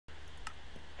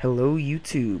Hello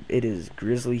YouTube, it is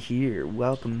Grizzly here.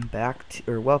 Welcome back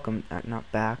to, or welcome, not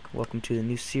back, welcome to the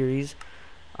new series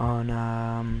on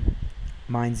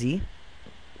Minez.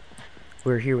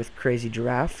 We're here with Crazy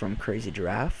Giraffe from Crazy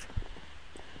Giraffe.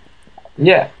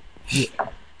 Yeah, Yeah.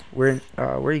 Where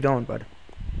are you going, bud?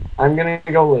 I'm gonna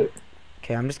go loot.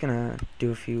 Okay, I'm just gonna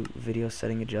do a few video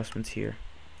setting adjustments here.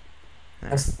 I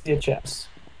There. see a chest.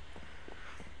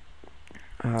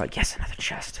 Yes, another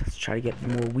chest. Let's try to get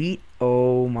more wheat.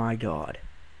 Oh my god.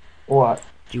 What?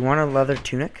 Do you want a leather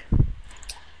tunic? 'Cause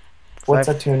I What's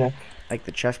a have, tunic? like,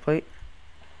 the chest plate.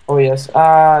 Oh yes.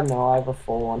 No, I have a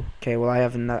full one. Okay, well, I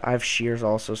have shears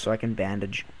also, so I can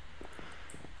bandage.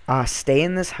 Stay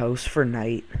in this house for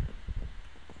night.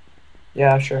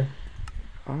 Yeah, sure.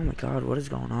 Oh my god, what is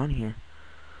going on here?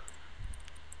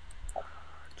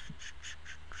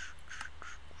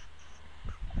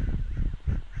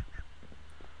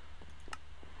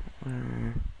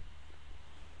 Uh,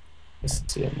 I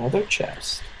see another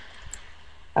chest.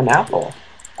 An apple.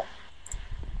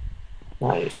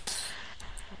 Nice.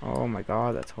 oh my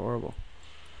god, that's horrible.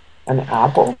 An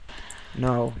apple?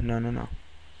 No, no, no, no.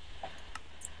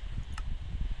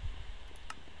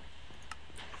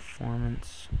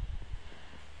 Performance.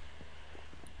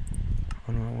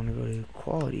 Oh no, I want to go to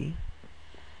quality.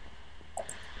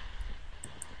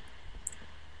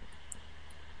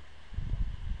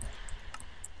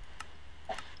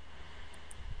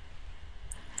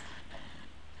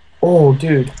 Oh,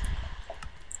 dude.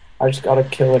 I just got a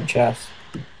killer chest.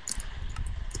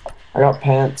 I got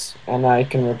pants, and I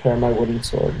can repair my wooden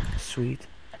sword. Sweet.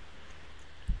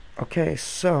 Okay,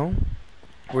 so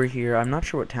we're here. I'm not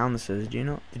sure what town this is. Do you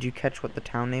know? Did you catch what the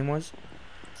town name was?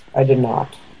 I did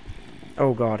not.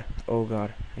 Oh god. Oh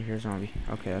god. I hear a zombie.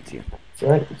 Okay, that's you. It's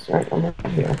right. It's right. I'm right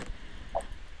here.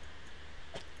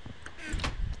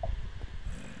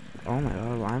 Oh my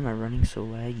god, why am I running so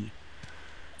laggy?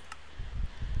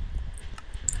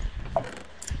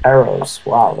 Arrows.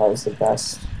 Wow, that was the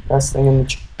best thing in the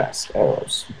chest.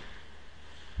 Arrows.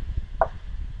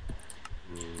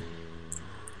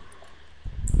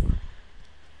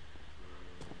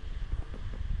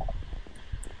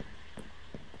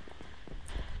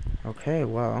 Okay,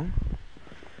 well,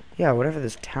 yeah, whatever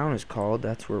this town is called,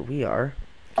 that's where we are.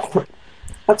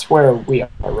 That's where we are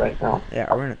right now.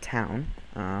 Yeah, we're in a town.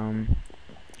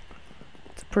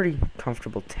 It's a pretty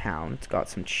comfortable town. It's got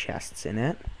some chests in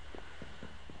it.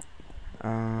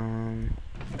 Um,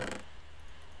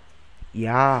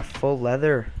 yeah, full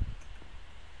leather.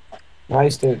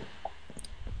 Nice, dude.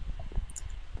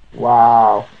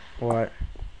 Wow. What?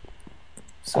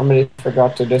 Somebody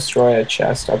forgot to destroy a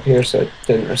chest up here so it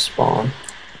didn't respawn.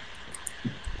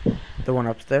 The one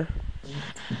up there?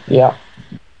 Yeah.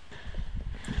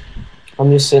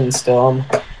 I'm just sitting still.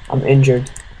 I'm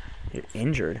injured. You're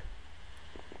injured.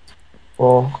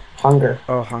 Well, hunger.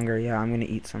 Oh, hunger. Yeah, I'm gonna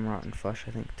eat some rotten flesh,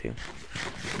 I think, too.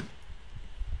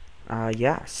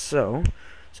 Yeah, so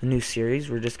it's a new series.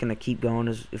 We're just gonna keep going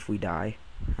as if we die.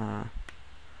 Uh,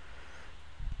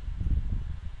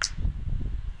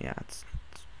 yeah,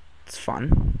 it's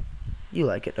fun. You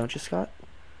like it, don't you, Scott?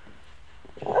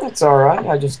 Yeah, it's alright.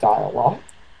 I just die a lot.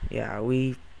 Yeah,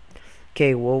 we.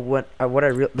 Okay, well,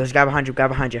 there's a guy behind you. Guy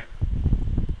behind you.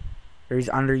 Or he's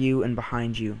under you and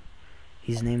behind you.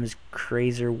 His name is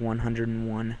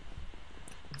Crazer101.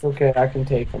 It's okay. I can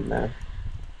take him there.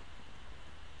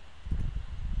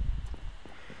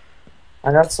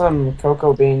 I got some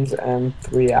cocoa beans and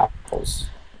 3 apples.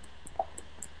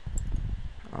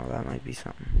 Oh, that might be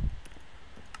something.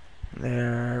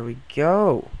 There we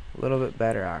go. A little bit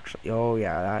better, actually. Oh,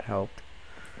 yeah, that helped.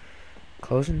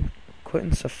 Quitting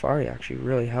Safari actually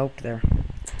really helped there.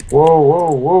 Whoa,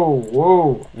 whoa, whoa,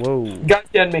 whoa. Whoa. You gotta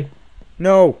get me.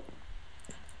 No!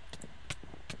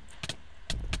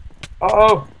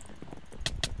 Uh-oh.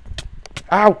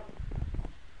 Ow!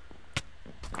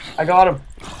 I got him.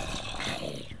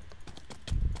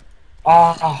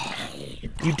 Ah.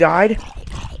 You died?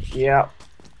 Yeah.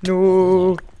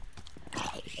 No!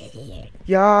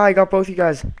 Yeah, I got both you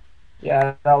guys.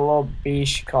 Yeah, that little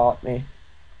beast caught me.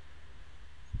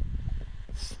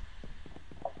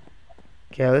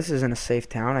 Okay, this isn't a safe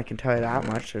town, I can tell you that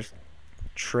much. There's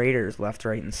traitors left,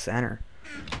 right, and center.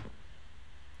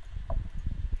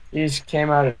 He just came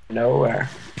out of nowhere.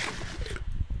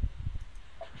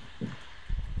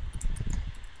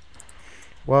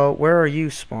 Well, where are you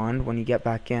spawned when you get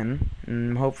back in?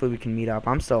 And hopefully we can meet up.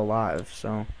 I'm still alive,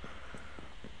 so...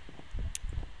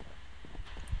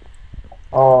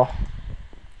 Oh.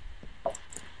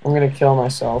 I'm gonna kill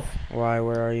myself. Why,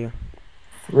 where are you?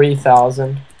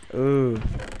 3,000. Ooh.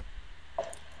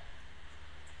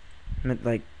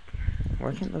 Like,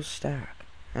 why can't those stack?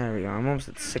 There we go. I'm almost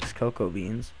at 6 cocoa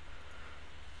beans.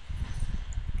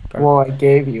 Okay. Well, I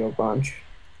gave you a bunch.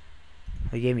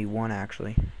 They gave me 1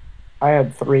 actually. I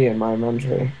had 3 in my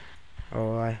inventory.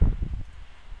 Oh,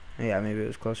 yeah, maybe it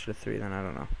was closer to 3 then. I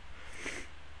don't know.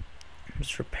 I'm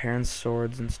just repairing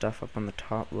swords and stuff up on the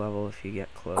top level if you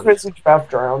get close. Grizzly trap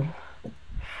drowned.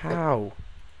 How?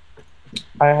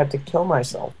 I had to kill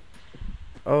myself.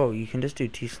 Oh, you can just do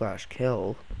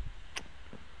T/kill.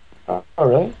 Oh,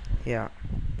 really? Yeah.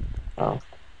 Oh.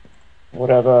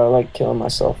 Whatever, I like killing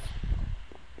myself.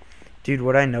 Dude,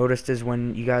 what I noticed is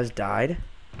when you guys died,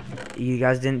 you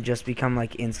guys didn't just become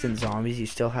like instant zombies. You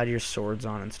still had your swords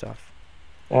on and stuff.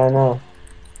 I know.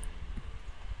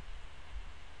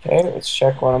 Okay, let's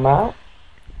check what I'm at.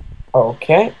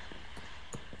 Okay.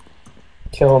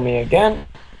 Kill me again.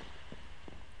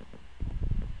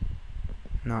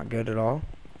 Not good at all.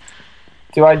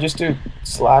 Do I just do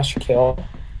 /kill?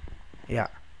 Yeah.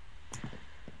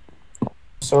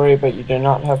 Sorry, but you do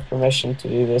not have permission to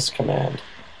do this command.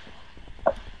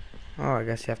 Oh, I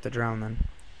guess you have to drown then.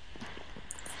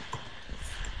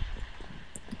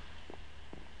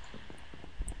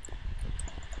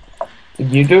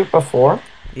 Did you do it before?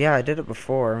 Yeah, I did it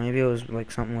before. Maybe it was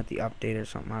like something with the update or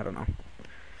something. I don't know.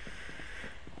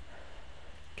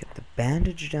 Get the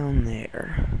bandage down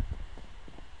there.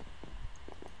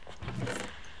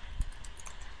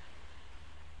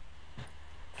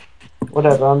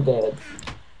 Whatever, I'm dead.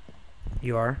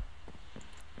 You are?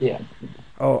 Yeah.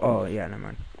 Oh, yeah, never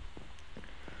mind.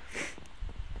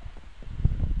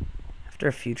 After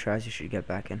a few tries, you should get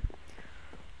back in.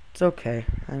 It's okay.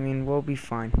 I mean, we'll be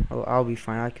fine. I'll be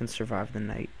fine. I can survive the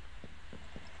night.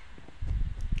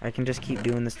 I can just keep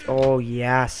doing this. Oh,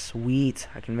 yeah, sweet.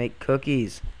 I can make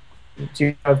cookies. Do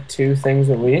you have 2 things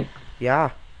of wheat?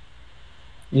 Yeah.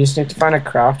 You just need to find a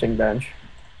crafting bench.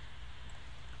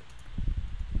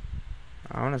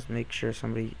 I want to make sure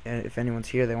somebody, if anyone's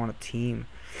here, they want a team.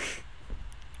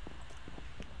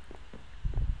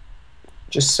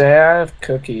 Just say I have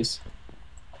cookies.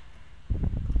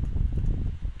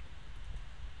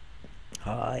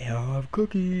 I have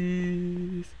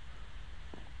cookies.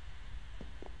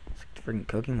 It's like the freaking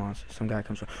Cookie Monster. Some guy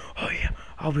comes around. Oh yeah,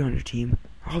 I'll be on your team.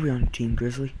 I'll be on your team,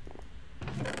 Grizzly.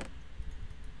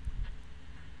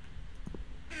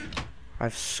 I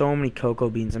have so many cocoa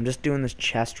beans. I'm just doing this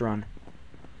chest run.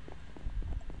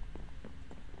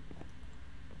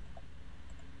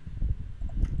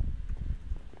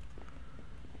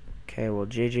 Okay, well,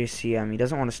 JJCM, he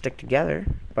doesn't want to stick together,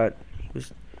 but he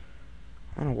was...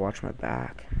 I want to watch my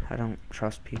back. I don't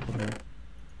trust people here.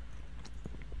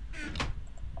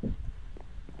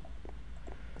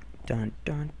 Dun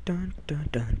dun dun dun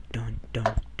dun dun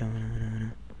dun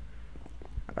dun.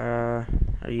 Are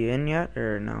you in yet,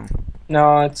 or no?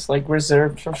 No, it's like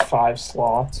reserved for 5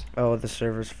 slots. Oh, the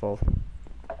server's full.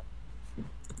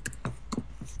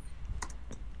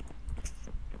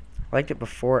 I liked it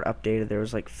before it updated. There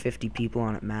was like 50 people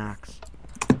on it max.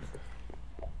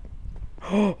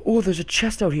 Oh, there's a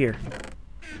chest out here.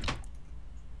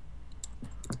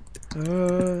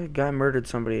 Guy murdered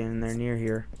somebody and they're near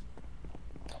here.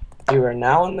 You are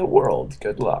now in the world.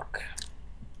 Good luck.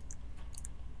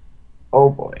 Oh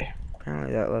boy.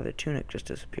 Apparently that leather tunic just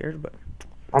disappeared, but...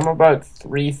 I'm about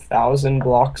 3,000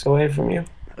 blocks away from you.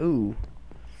 Ooh.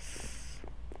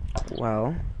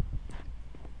 Well...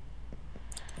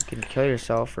 You can kill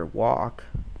yourself or walk.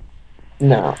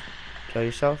 No. Kill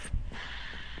yourself?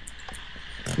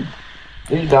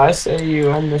 Did I say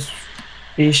you end this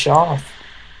fish off?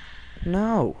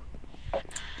 No. I'm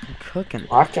cooking.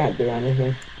 I can't do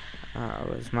anything. It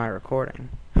was my recording.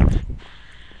 I'm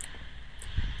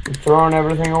throwing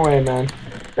everything away, man.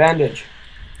 Bandage.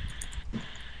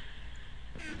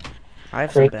 I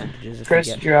have some bandages if Chris,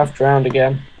 you get... giraffe drowned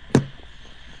again.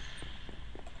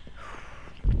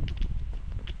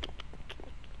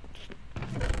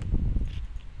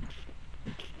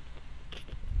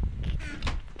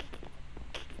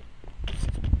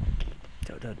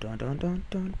 Dun, dun, dun,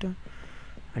 dun, dun.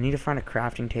 I need to find a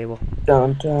crafting table.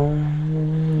 Dun,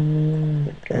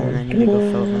 dun, dun, And I need to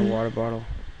go fill up my water bottle.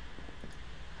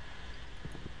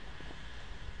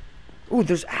 Ooh,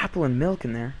 there's apple and milk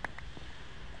in there.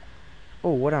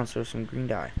 Oh, what else? There's some green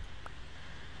dye.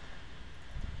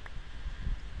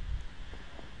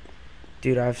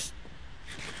 Dude,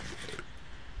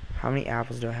 how many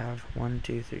apples do I have? 1,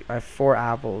 2, 3. I have 4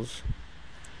 apples.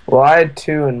 Well, I had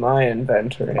 2 in my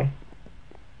inventory.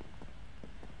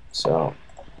 So.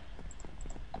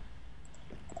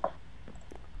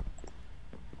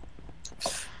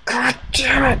 God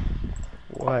damn it!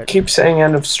 What? Keep saying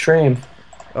end of stream.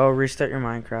 Oh, restart your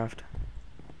Minecraft.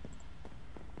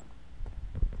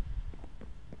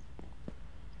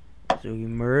 As we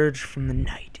emerge from the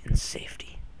night in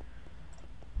safety,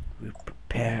 we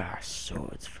prepare our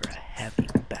swords for a heavy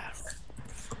battle.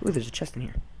 Ooh, there's a chest in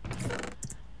here.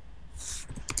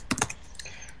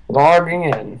 Logging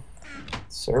in.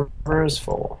 Server is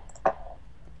full.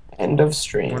 End of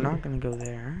stream. We're not gonna go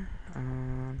there.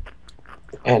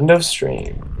 End of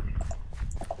stream.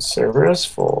 Server is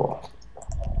full.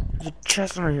 There's a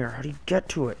chest under here. How do you get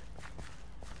to it?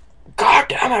 God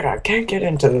damn it, I can't get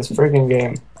into this friggin'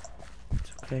 game.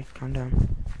 It's okay, calm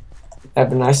down.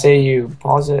 Evan, I say you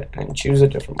pause it and choose a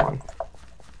different one.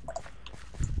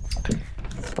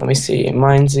 Let me see.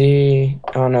 Minez.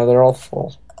 Oh no, they're all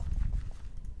full.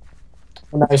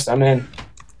 Nice, I'm in.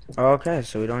 Okay,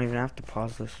 so we don't even have to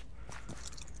pause this.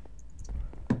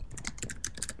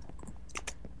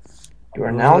 You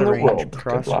are now in the range. world.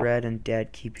 Cross red and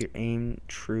dead. Keep your aim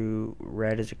true.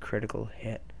 Red is a critical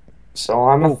hit. So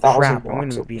I'm Oh 1,000 crap, I'm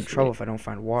blocks gonna be in trouble if I don't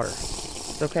find water.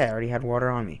 It's okay, I already had water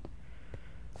on me.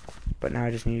 But now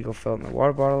I just need to go fill up my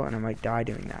water bottle, and I might die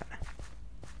doing that.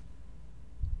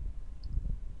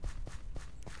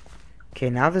 Okay,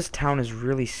 now this town is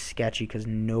really sketchy because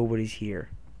nobody's here.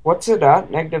 What's it at?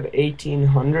 Negative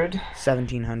 1,800?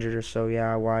 1,700 or so,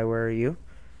 yeah. Why, where are you?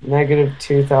 Negative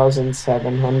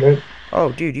 2,700.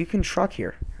 Oh, dude, you can truck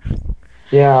here.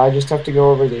 Yeah, I just have to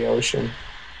go over the ocean.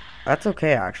 That's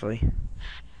okay, actually.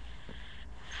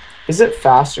 Is it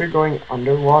faster going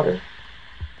underwater?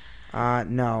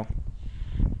 No.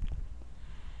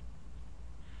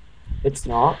 It's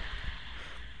not?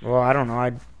 Well, I don't know.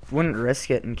 I wouldn't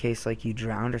risk it in case, like, you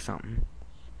drowned or something.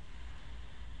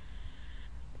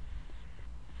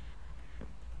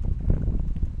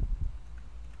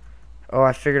 Oh,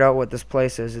 I figured out what this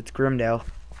place is. It's Grimdale.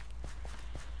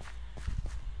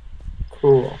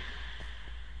 Cool.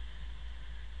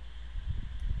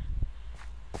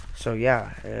 So,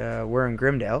 yeah, we're in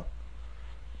Grimdale.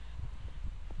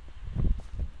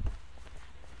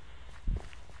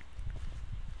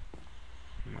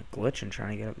 I'm glitching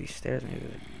trying to get up these stairs. Maybe.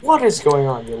 What is going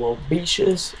on, you little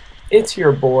beaches? It's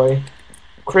your boy,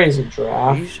 Crazy Are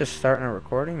Giraffe. you just starting a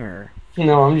recording, or?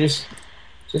 No, I'm just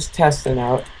testing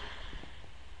out.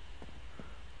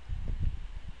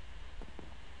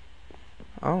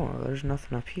 Oh, there's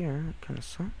nothing up here. That kind of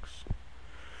sucks.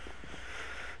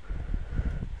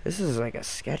 This is like a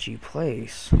sketchy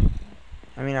place.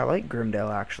 I mean, I like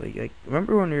Grimdale, actually. Like,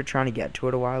 remember when we were trying to get to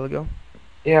it a while ago?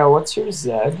 Yeah, what's your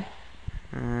Z?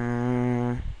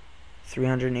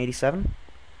 387?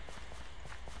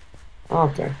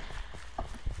 Okay.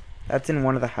 That's in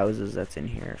one of the houses that's in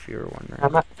here, if you were wondering.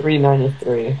 I'm at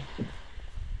 393.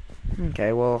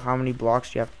 Okay, well, how many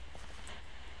blocks do you have?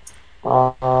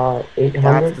 800.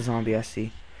 That's the zombie I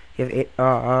see. You have 8.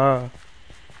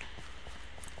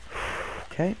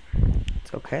 Okay.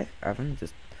 It's okay, Evan.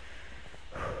 Just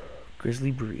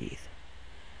Grizzly, breathe.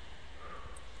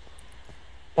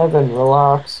 Evan,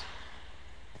 relax.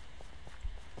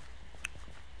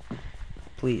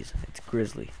 Please, it's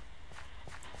Grizzly.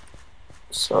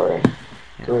 Sorry,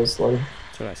 Yeah. Grizzly.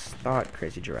 That's what I thought,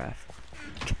 Crazy Giraffe.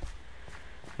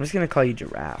 I'm just gonna call you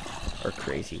Giraffe or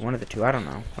Crazy, one of the two. I don't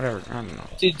know. Whatever. I don't know.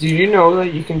 Did you know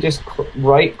that you can just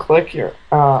right-click your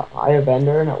Eye of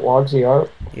Ender and it logs the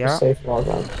art? Yeah. Safe log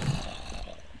on.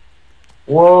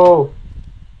 Whoa!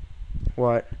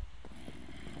 What?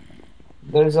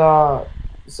 There's a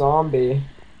zombie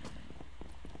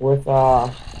with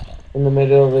in the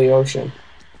middle of the ocean.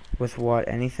 With what?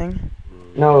 Anything?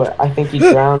 No, I think he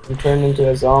drowned and turned into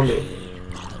a zombie.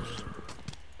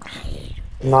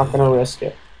 I'm not gonna risk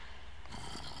it.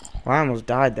 Well, I almost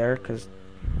died there because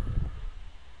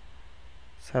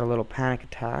just had a little panic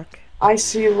attack. I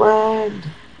see land.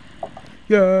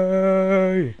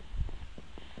 Yay!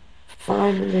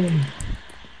 Finally.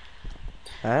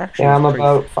 That actually Yeah, was I'm pretty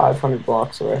about 500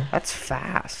 blocks away. That's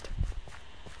fast.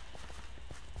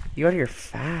 You out here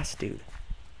fast, dude.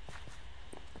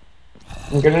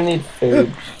 I'm gonna need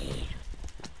food.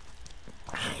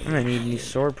 I'm gonna need a new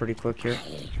sword pretty quick here.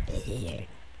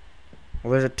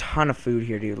 Well, there's a ton of food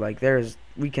here, dude. Like,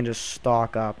 we can just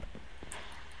stock up.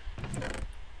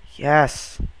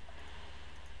 Yes.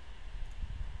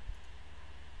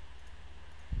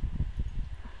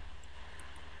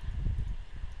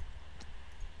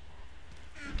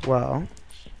 Well,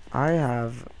 I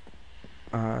have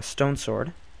a stone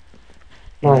sword.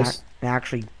 Nice. In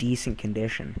actually decent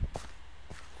condition.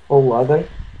 Full leather.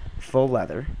 Full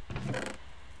leather.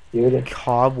 Beauty.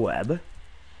 Cobweb.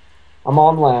 I'm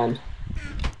on land.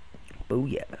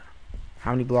 Booyah.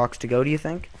 How many blocks to go, do you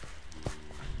think?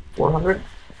 400?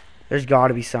 There's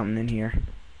gotta be something in here.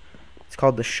 It's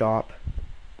called the shop.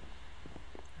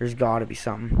 There's gotta be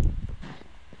something.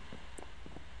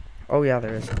 Oh yeah,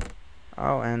 there is.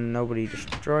 Oh, and nobody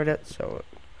destroyed it, so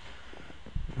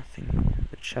nothing.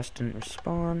 The chest didn't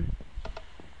respawn.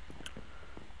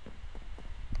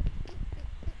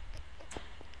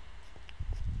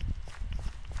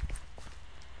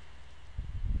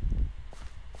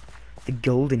 The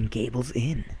Golden Gables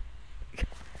Inn.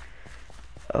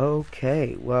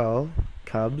 Okay, well,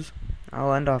 Cubs,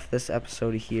 I'll end off this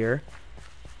episode here.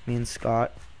 Me and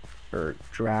Scott, or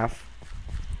Giraffe,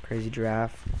 Crazy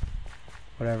Giraffe,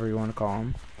 whatever you want to call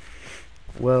him,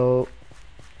 we'll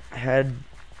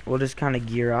just kind of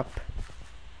gear up,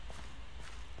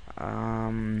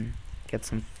 get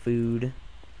some food,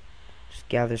 just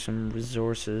gather some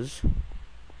resources,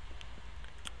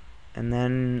 and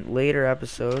then later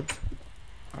episodes,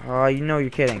 oh, you know you're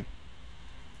kidding.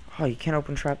 Oh, you can't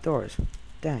open trapdoors.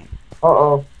 Dang.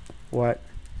 Uh-oh. What?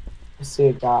 I see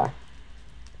a guy.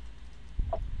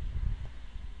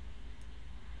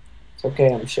 It's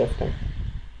okay, I'm shifting.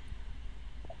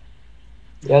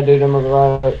 Yeah, dude, I'm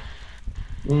about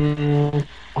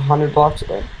 100 blocks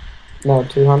away. No,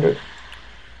 200.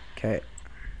 Okay.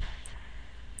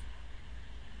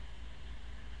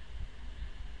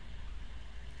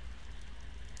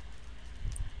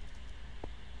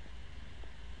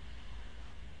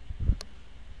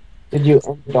 Did you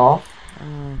end it off?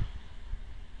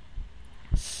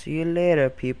 See you later,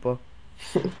 people.